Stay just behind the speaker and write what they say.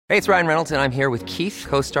Hey, it's Ryan Reynolds, and I'm here with Keith,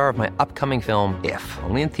 co-star of my upcoming film, If,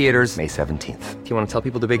 only in theaters May 17th. Do you want to tell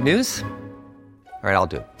people the big news? All right,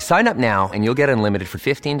 I'll do it. Sign up now and you'll get unlimited for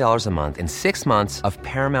 $15 a month and 6 months of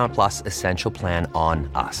Paramount Plus Essential Plan on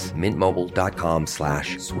us.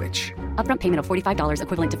 MintMobile.com/switch. Upfront payment of $45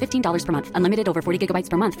 equivalent to $15 per month. Unlimited over 40 gigabytes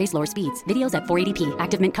per month. Face lower speeds. Videos at 480p.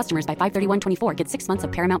 Active Mint customers by 531.24 get 6 months of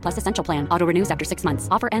Paramount Plus Essential Plan. Auto renews after 6 months.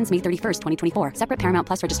 Offer ends May 31st, 2024. Separate Paramount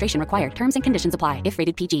Plus registration required. Terms and conditions apply if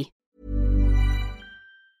rated PG.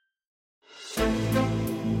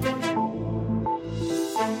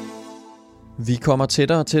 Vi kommer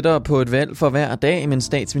tættere og tættere på et valg for hver dag, men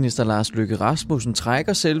statsminister Lars Løkke Rasmussen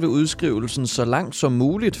trækker selve udskrivelsen så langt som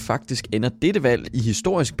muligt. Faktisk ender dette valg i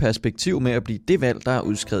historisk perspektiv med at blive det valg, der er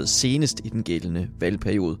udskrevet senest i den gældende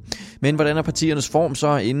valgperiode. Men hvordan er partiernes form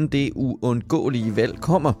så, inden det uundgåelige valg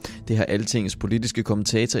kommer? Det har Altingets politiske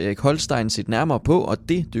kommentator Erik Holstein set nærmere på, og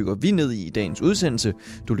det dykker vi ned i dagens udsendelse.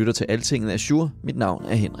 Du lytter til Altinget Azure. Mit navn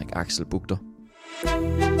er Henrik Axel Bugter.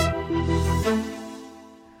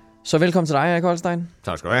 Så velkommen til dig, Erik Holstein.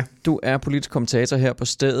 Tak skal du have. Du er politisk kommentator her på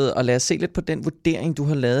stedet, og lad os se lidt på den vurdering, du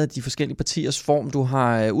har lavet af de forskellige partiers form. Du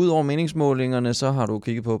har, ud over meningsmålingerne, så har du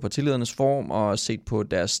kigget på partiledernes form og set på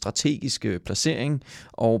deres strategiske placering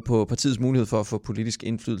og på partiets mulighed for at få politisk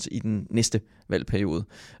indflydelse i den næste valgperiode.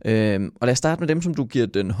 Og lad os starte med dem, som du giver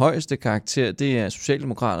den højeste karakter. Det er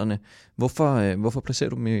Socialdemokraterne. Hvorfor placerer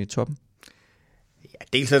du dem i toppen? Ja,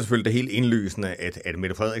 dels er det selvfølgelig det helt indlysende, at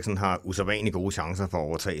Mette Frederiksen har usædvanligt gode chancer for at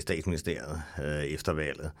overtage statsministeriet efter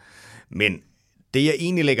valget. Men det, jeg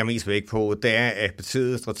egentlig lægger mest vægt på, det er, at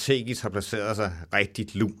partiet strategisk har placeret sig rigtig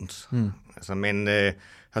lunt. Altså, man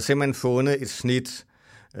har simpelthen fundet et snit,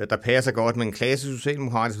 der passer godt med en klassisk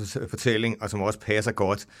socialdemokratisk fortælling, og som også passer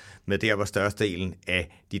godt med der, hvor størstedelen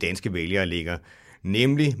af de danske vælgere ligger.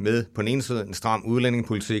 Nemlig med på den ene side en stram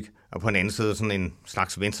udlændingepolitik, og på den anden side sådan en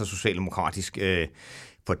slags venstre-socialdemokratisk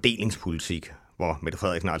fordelingspolitik, hvor Mette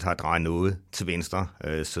Frederiksen altså har drejet noget til venstre,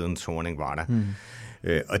 siden Thorning var der.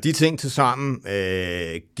 Og de ting til sammen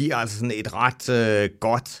giver altså sådan et ret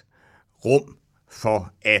godt rum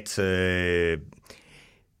for at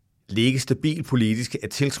ligge stabilt politisk, at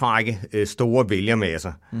tiltrække store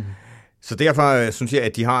vælgermasser. Så derfor synes jeg,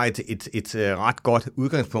 at de har et ret godt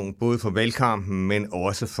udgangspunkt, både for valgkampen, men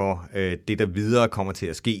også for det, der videre kommer til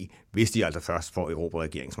at ske, hvis de altså først får erobret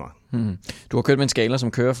regeringsmagten. Du har kørt med en skala,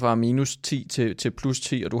 som kører fra minus 10 til plus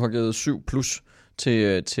 10, og du har givet 7 plus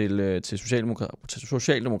til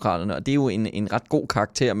Socialdemokraterne, og det er jo en ret god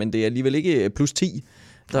karakter, men det er alligevel ikke plus 10.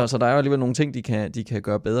 Så der er jo alligevel nogle ting, de kan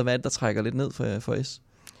gøre bedre. Hvad er det, der trækker lidt ned for S?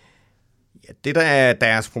 Ja, det, der er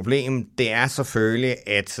deres problem, det er selvfølgelig,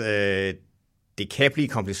 at det kan blive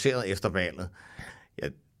kompliceret efter valget. Ja,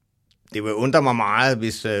 det vil undre mig meget,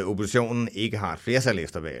 hvis oppositionen ikke har et flertal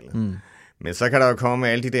efter valget. Men så kan der jo komme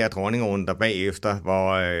alle de der dronningrunder bagefter,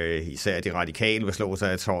 hvor især de radikale vil slå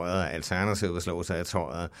sig af tøjet, Alternativet vil slå sig af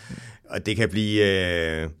tøjet. Og det kan blive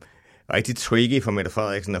rigtig tricky for Mette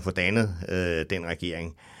Frederiksen at få dannet den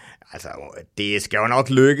regering. Altså, det skal jo nok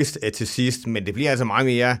lykkes til sidst, men det bliver altså meget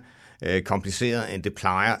mere kompliceret, end det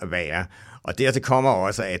plejer at være. Og dertil kommer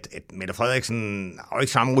også, at Mette Frederiksen har jo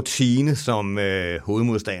ikke samme rutine som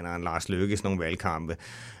hovedmodstanderen Lars Løkke i sådan nogle valgkampe.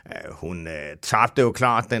 Hun tabte jo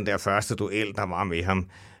klart den der første duel, der var med ham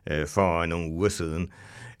for nogle uger siden.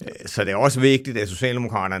 Så det er også vigtigt, at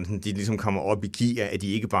Socialdemokraterne de ligesom kommer op i gear, at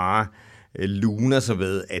de ikke bare luner sig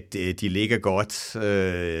ved, at de ligger godt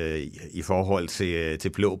i forhold til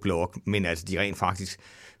blå blok, men altså de rent faktisk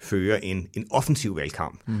fører en offensiv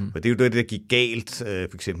valgkamp. Og det er jo det, der gik galt,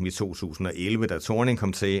 for eksempel i 2011, da Thorning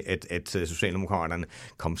kom til, at Socialdemokraterne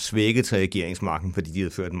kom svækket til regeringsmagten, fordi de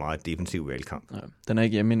havde ført en meget defensiv valgkamp. Ja, den er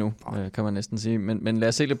ikke hjemme endnu, kan man næsten sige. Men lad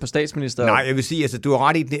os se lidt på statsminister. Nej, jeg vil sige, altså, du har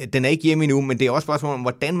ret i, den er ikke hjemme endnu, men det er også spørgsmål om,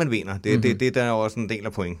 hvordan man vinder. Det der er også en del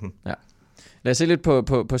af pointen. Ja. Lad os se lidt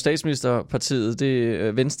på statsministerpartiet. Det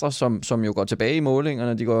er Venstre, som jo går tilbage i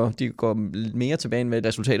målingerne. De går mere tilbage, end hvad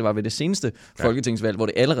resultatet var ved det seneste folketingsvalg, hvor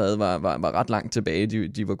det allerede var ret langt tilbage,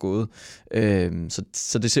 de var gået.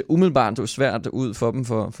 Så det ser umiddelbart svært ud for dem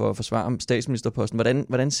for at forsvare statsministerposten.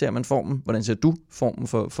 Hvordan ser man formen? Hvordan ser du formen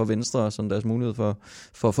for Venstre og sådan deres mulighed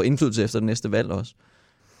for at få indflydelse efter det næste valg også?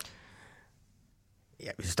 Ja,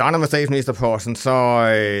 hvis vi starter med statsministerposten,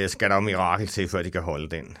 så skal der jo mirakel til, før de kan holde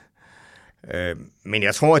den. Men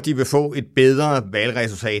jeg tror, at de vil få et bedre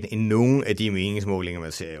valgresultat end nogen af de meningsmålinger,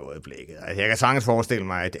 man ser i øjeblikket. Altså, jeg kan sagtens forestille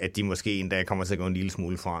mig, at de måske endda kommer til at gå en lille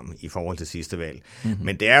smule frem i forhold til sidste valg.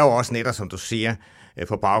 Men det er jo også netop, som du siger,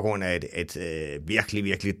 på baggrund af et virkelig,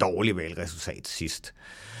 virkelig dårligt valgresultat sidst.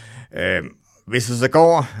 Hvis det så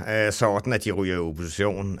går sådan, at de ryger i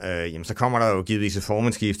opposition, jamen, så kommer der jo givetvis et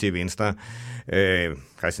formandsskifte i Venstre.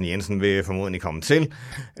 Kristian Jensen vil formodentlig komme til.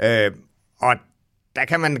 Og der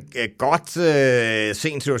kan man godt se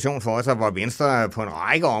en situation for sig, hvor Venstre på en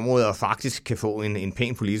række områder faktisk kan få en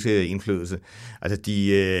pæn politisk indflydelse. Altså,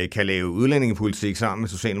 de kan lave udlændingepolitik sammen med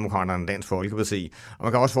Socialdemokraterne og Dansk Folkeparti. Og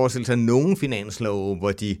man kan også forestille sig nogle finanslove,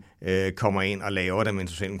 hvor de kommer ind og laver det med en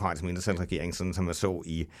socialdemokratisk mindretalsregering, sådan som man så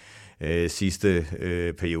i sidste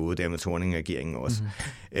periode, der med Thorning-regeringen også.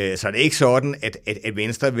 Mm-hmm. Så det er ikke sådan, at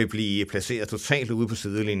Venstre vil blive placeret totalt ude på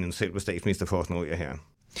sidelinjen, selv hvis statsministerposten ryger her.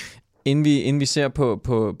 Inden vi ser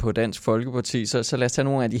på Dansk Folkeparti, så lad os tage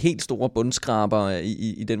nogle af de helt store bundskraber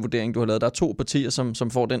i den vurdering, du har lavet. Der er 2 partier,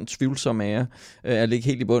 som får den tvivlsomme ære at ligge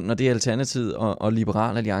helt i bunden, og det er Alternativet og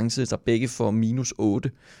Liberal Alliance, der begge får -8.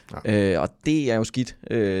 Ja. Og det er jo skidt.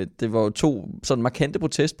 Det var jo 2 sådan markante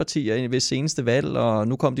protestpartier ved seneste valg, og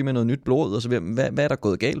nu kom de med noget nyt blod, og så hvad er der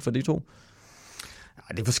gået galt for de 2?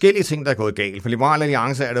 Ja, det er forskellige ting, der er gået galt. For Liberal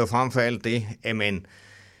Alliance er det jo frem for alt det, at man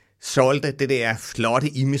solgte det der flotte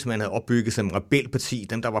image, man havde opbygget som rebelparti,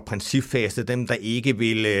 dem der var principfaste, dem der ikke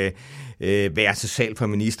ville være til salg for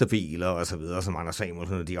ministerbiler og så videre, som Anders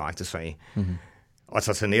Samuelsen direkte sagde. Mm-hmm. Og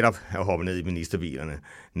så netop at hoppe ned i ministerbilerne,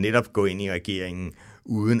 netop gå ind i regeringen,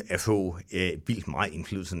 uden at få vildt meget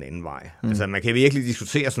indflydelse den anden vej. Mm. Altså man kan virkelig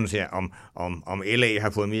diskutere, synes jeg, om LA har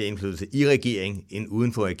fået mere indflydelse i regeringen end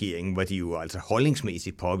uden for regeringen, hvor de jo altså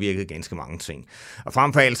holdningsmæssigt påvirkede ganske mange ting. Og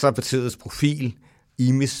frem for alt så er partiets profil,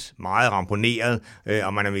 image meget ramponeret,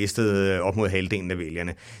 og man har mistet op mod halvdelen af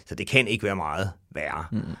vælgerne. Så det kan ikke være meget værre.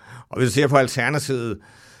 Mm. Og hvis du ser på Alternativet,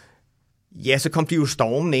 ja, så kom de jo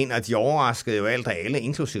stormen ind, og de overraskede jo alt og alle,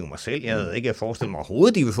 inklusive mig selv. Jeg havde ikke forestillet mig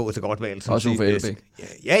overhovedet, de ville få et godt valg. Også Uffe Elbæk.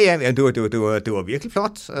 Ja, det var virkelig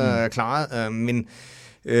flot klaret, men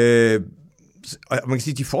og man kan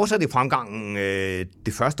sige, at de fortsatte i fremgangen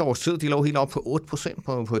det første års tid. De lå helt op på 8%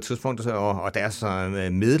 på et tidspunkt, og deres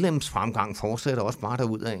medlemsfremgang fortsatte også bare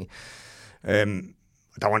derudad.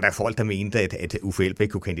 Der var endda folk, der mente, at Uffe Elbæk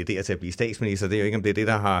kunne kandidere til at blive statsminister. Det er jo ikke, om det er det,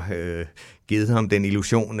 der har givet ham den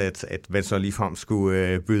illusion, at man så ligefrem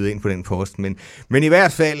skulle byde ind på den post. Men i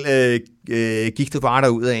hvert fald gik det bare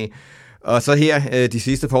derudad. Og så her, de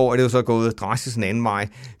sidste par år, er det jo så gået drastisk en anden vej.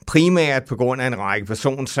 Primært på grund af en række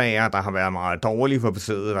personsager, der har været meget dårlige for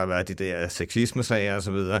partiet. Der har været de der sexisme-sager og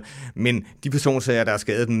så videre. Men de personsager, der har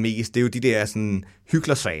skadet den mest, det er jo de der sådan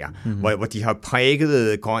hyklersager, hvor de har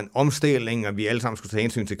præget grøn omstilling, og vi alle sammen skulle tage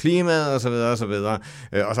hensyn til klimaet og så videre og så videre.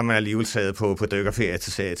 Og så er man alligevel taget på dykkerferie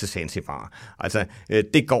til Zanzibar. Altså,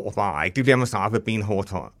 det går bare ikke. Det bliver man straffet benhårdt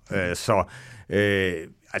for.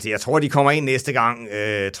 Altså, jeg tror, de kommer ind næste gang,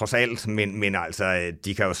 trods alt, men altså,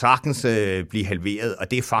 de kan jo sagtens blive halveret,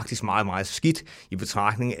 og det er faktisk meget, meget skidt i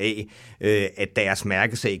betragtning af, at deres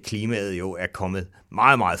mærkesag klimaet jo er kommet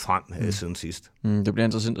meget, meget frem siden sidst. Det bliver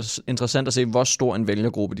interessant at se, hvor stor en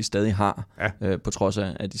vælgergruppe de stadig har, på trods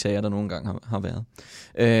af de sager, der nogle gange har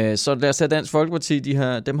været. Så lad os tage Dansk Folkeparti,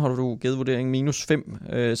 dem har du givet vurdering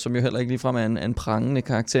 -5, som jo heller ikke ligefrem er en prangende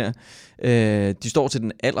karakter. De står til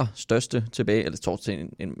den allerstørste tilbage, eller står til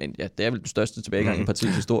men ja, det er vel den største tilbagegang i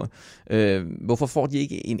partiets historie. Hvorfor får de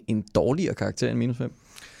ikke en dårligere karakter end -5?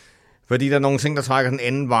 Fordi der er nogle ting, der trækker den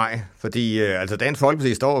anden vej. Fordi altså Dansk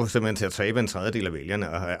Folkeparti står simpelthen til at tabe en tredjedel af vælgerne.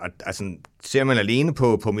 Og altså, ser man alene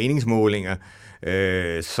på meningsmålinger,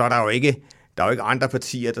 så er der jo ikke andre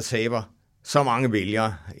partier, der taber så mange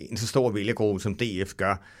vælgere, en så stor vælgergruppe, som DF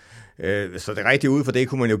gør. Så det er rigtigt ud for det,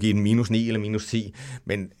 kunne man jo give en -9 eller -10.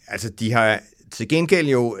 Men altså, de har til gengæld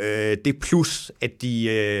jo det plus, at de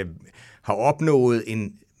har opnået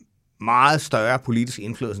en meget større politisk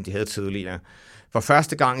indflydelse, end de havde tidligere. For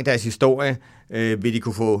første gang i deres historie vil de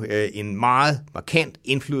kunne få en meget markant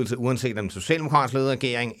indflydelse, uanset om det er en socialdemokratisk ledet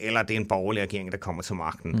regering, eller det er en borgerlig regering, der kommer til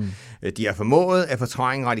magten. De har formået at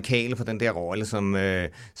fortrænge radikale for den der rolle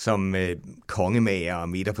som kongemager og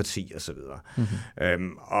midterparti osv.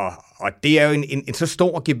 Og det er jo en så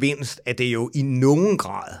stor gevinst, at det jo i nogen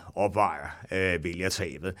grad opvejer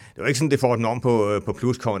vælgertabet. Det er jo ikke sådan, det får den om på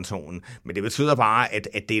pluskontoen, men det betyder bare, at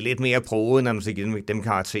det er lidt mere broet, når man skal give dem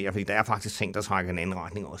karakterer, fordi der er faktisk ting, der trækker en anden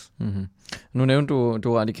retning også. Mm-hmm. Nu nævnte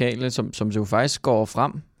du radikale, som jo faktisk går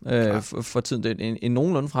frem for tiden. Det er en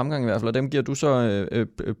nogenlunde fremgang i hvert fald, og dem giver du så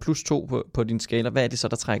 +2 på din skala. Hvad er det så,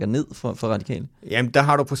 der trækker ned for radikale? Jamen, der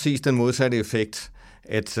har du præcis den modsatte effekt,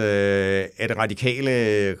 at radikale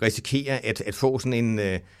risikerer at få sådan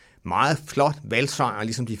en meget flot valgsejr,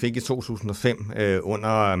 ligesom de fik i 2005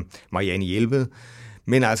 under Marianne Jelved.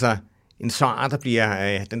 Men altså en sejr, der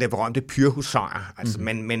bliver den der berømte Pyrrhus-sejr. Altså,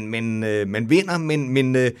 man vinder,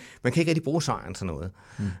 men man kan ikke rigtig bruge sejren til noget.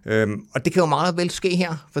 Og det kan jo meget vel ske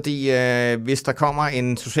her, fordi hvis der kommer en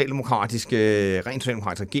rent socialdemokratisk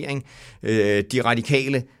regering, de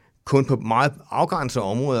radikale kun på meget afgrænsede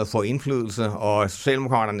områder får indflydelse, og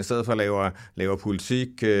Socialdemokraterne i stedet for laver politik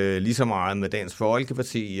lige så meget med Dansk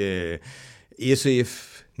Folkeparti,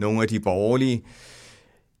 SF, nogle af de borgerlige,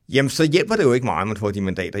 jamen så hjælper det jo ikke meget, at man får de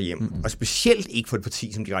mandater hjem. Og specielt ikke for et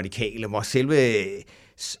parti som de radikale, hvor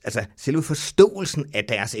selve forståelsen af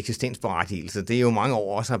deres eksistensberettigelse, det er jo mange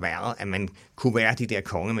år også har været, at man kunne være de der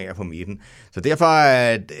kongemager på midten. Så derfor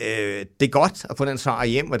er det godt at få den sejr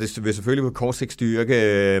hjem, og det vil selvfølgelig på kort sigt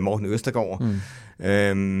styrke Morten Østergaard.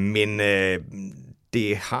 Men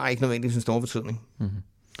det har ikke nødvendigvis en stor betydning.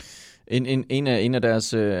 En af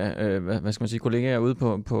deres hvad skal man sige, kollegaer ude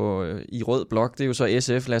på i rød blok, det er jo så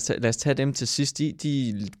SF. Lad os tage dem til sidst.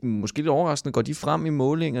 De måske lidt overraskende går de frem i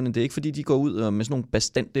målingerne. Det er ikke fordi de går ud med sådan nogle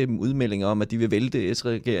bastante udmeldinger om, at de vil vælte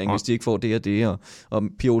S-regeringen, hvis de ikke får det og det. Og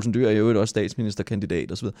Pia Olsen Dyhr er jo også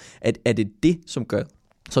statsministerkandidat osv. Er det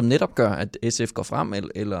som netop gør, at SF går frem,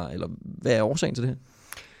 eller hvad er årsagen til det her?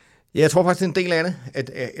 Ja, jeg tror faktisk, det er en del af det.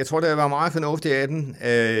 Jeg tror, det var meget fornuftigt af den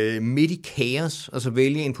midt i kaos, og så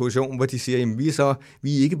vælge en position, hvor de siger, jamen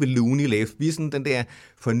vi er ikke balloon left. Vi er sådan den der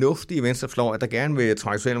fornuftige venstrefløj, der gerne vil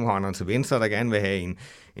trække Socialdemokraterne til venstre, der gerne vil have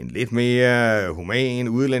en lidt mere human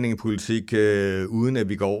udlændingepolitik, uden at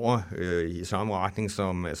vi går over i samme retning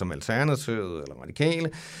som Alternativet eller Radikale.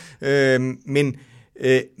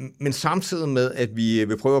 Men samtidig med, at vi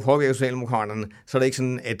vil prøve at påvirke Socialdemokraterne, så er det ikke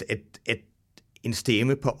sådan, at en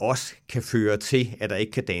stemme på os kan føre til, at der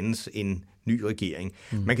ikke kan dannes en ny regering.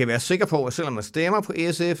 Man kan være sikker på, at selvom man stemmer på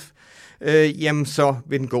SF, jamen så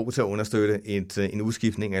vil den gå til at understøtte en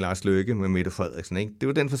udskiftning af Lars Løkke med Mette Frederiksen. Ikke? Det er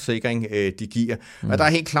jo den forsikring, de giver. Og der er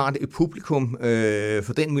helt klart et publikum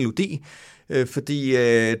for den melodi, fordi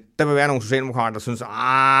der vil være nogle socialdemokrater, der synes,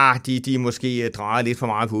 de måske drejer lidt for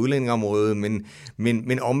meget på udlændingeområdet,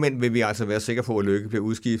 men omvendt vil vi altså være sikre på, at Løkke bliver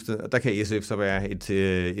udskiftet, og der kan SF så være et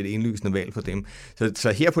indlysende valg for dem.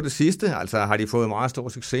 Så her på det sidste, altså har de fået meget stor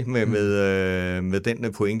succes med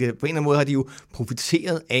den pointe. På en eller anden måde har de jo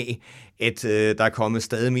profiteret af, at der er kommet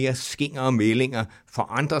stadig mere skinger og meldinger fra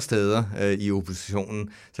andre steder i oppositionen.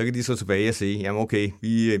 Så kan de så tilbage og sige, jamen okay,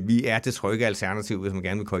 vi er det trygge alternativ, hvis man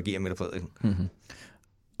gerne vil korrigere Mette Frederiksen.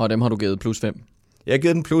 Og dem har du givet +5? Jeg har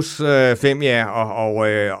givet den +5, ja,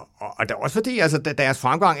 og det er også fordi, altså, deres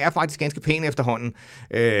fremgang er faktisk ganske pæn efterhånden.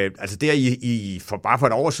 Altså der bare for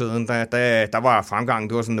et år siden, der var fremgangen,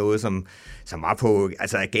 det var sådan noget, som var på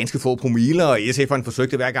ganske få promiller, og SF'eren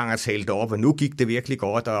forsøgte hver gang at tale det op, og nu gik det virkelig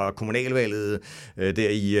godt, og kommunalvalget der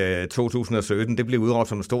i 2017, det blev udråbt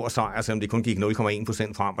som en stor sejr, selvom det kun gik 0,1%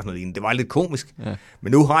 frem og sådan noget. Det var lidt komisk,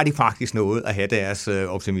 men nu har de faktisk noget at have deres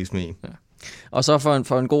optimisme i. Ja. Og så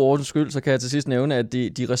for en god ordens skyld, så kan jeg til sidst nævne, at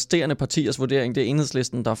de resterende partiers vurdering, det er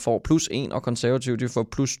Enhedslisten, der får +1, og Konservative, de får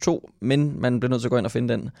 +2, men man bliver nødt til at gå ind og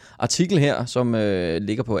finde den artikel her, som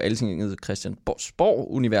ligger på Altinget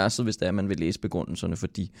Christiansborg-universet, hvis det er, man vil læse begrundelserne for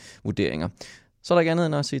de vurderinger. Så er der ikke andet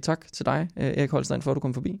end at sige tak til dig, Erik Holstein, for at du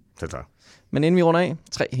kom forbi. Tak. Men inden vi runder af,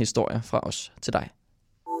 3 historier fra os til dig.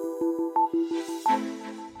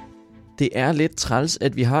 Det er lidt træls,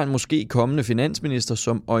 at vi har en måske kommende finansminister,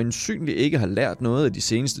 som øjensynligt ikke har lært noget af de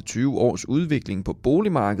seneste 20 års udvikling på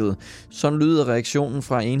boligmarkedet. Sådan lyder reaktionen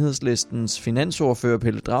fra Enhedslistens finansordfører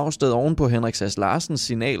Pelle Dragsted oven på Henrik Sass Larsens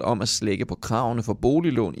signal om at slække på kravene for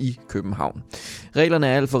boliglån i København. Reglerne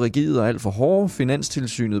er alt for rigide og alt for hårde.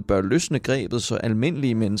 Finanstilsynet bør løsne grebet, så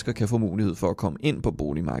almindelige mennesker kan få mulighed for at komme ind på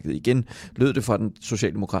boligmarkedet igen, lød det fra den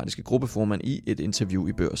socialdemokratiske gruppeformand i et interview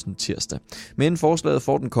i Børsen tirsdag. Men forslaget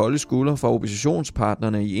får den kolde skulder fra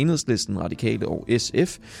oppositionspartnerne i Enhedslisten, Radikale og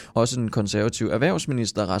SF. Også den konservative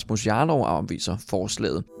erhvervsminister Rasmus Jarlov afviser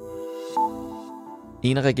forslaget.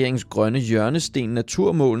 En af regeringens grønne hjørnesten,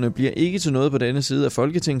 naturmålene, bliver ikke til noget på denne side af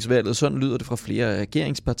folketingsvalget. Sådan lyder det fra flere af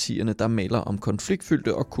regeringspartierne, der melder om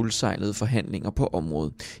konfliktfyldte og kuldsejlede forhandlinger på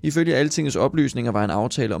området. Ifølge Altingets oplysninger var en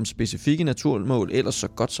aftale om specifikke naturmål ellers så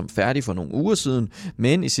godt som færdig for nogle uger siden,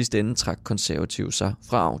 men i sidste ende trak Konservative sig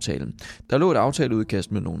fra aftalen. Der lå et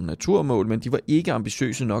aftaleudkast med nogle naturmål, men de var ikke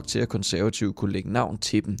ambitiøse nok til, at Konservative kunne lægge navn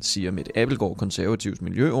til dem, siger Mette Abildgaard, Konservativs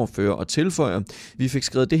miljøordfører, og tilføjer: Vi fik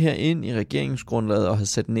skrevet det her ind i regeringsgrundlaget og havde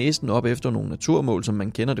sat næsen op efter nogle naturmål, som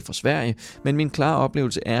man kender det fra Sverige, men min klare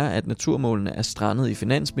oplevelse er, at naturmålene er strandet i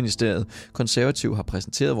Finansministeriet. Konservative har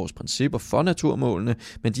præsenteret vores principper for naturmålene,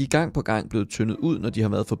 men de er gang på gang blevet tyndet ud, når de har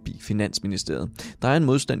været forbi Finansministeriet. Der er en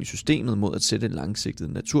modstand i systemet mod at sætte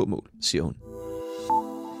langsigtede naturmål, siger hun.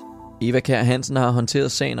 Eva Kjær Hansen har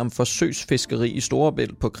håndteret sagen om forsøgsfiskeri i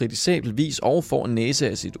Storebælt på kritisabel vis og får en næse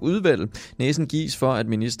af sit udvalg. Næsen gives for, at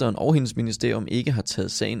ministeren og hendes ministerium ikke har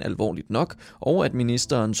taget sagen alvorligt nok, og at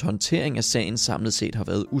ministerens håndtering af sagen samlet set har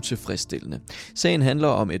været utilfredsstillende. Sagen handler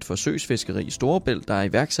om et forsøgsfiskeri i Storebælt, der er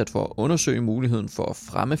iværksat for at undersøge muligheden for at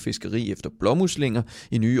fremme fiskeri efter blåmuslinger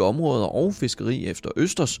i nye områder og fiskeri efter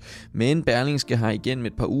østers. Men Berlingske har igen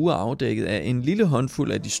et par uger afdækket, at en lille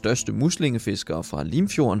håndfuld af de største muslingefiskere fra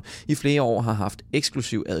Limfjorden i flere år har haft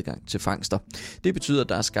eksklusiv adgang til fangster. Det betyder, at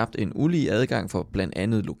der er skabt en ulige adgang for blandt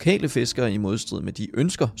andet lokale fiskere i modstrid med de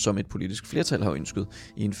ønsker, som et politisk flertal har ønsket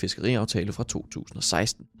i en fiskeriaftale fra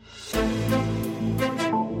 2016.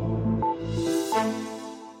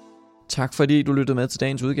 Tak fordi du lyttede med til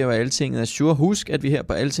dagens udgave af Altinget Azure. Husk, at vi her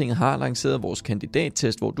på Altinget har lanceret vores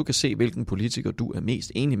kandidattest, hvor du kan se, hvilken politiker du er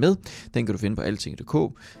mest enig med. Den kan du finde på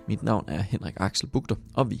altinget.dk. Mit navn er Henrik Axel Bugter,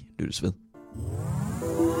 og vi lyttes ved.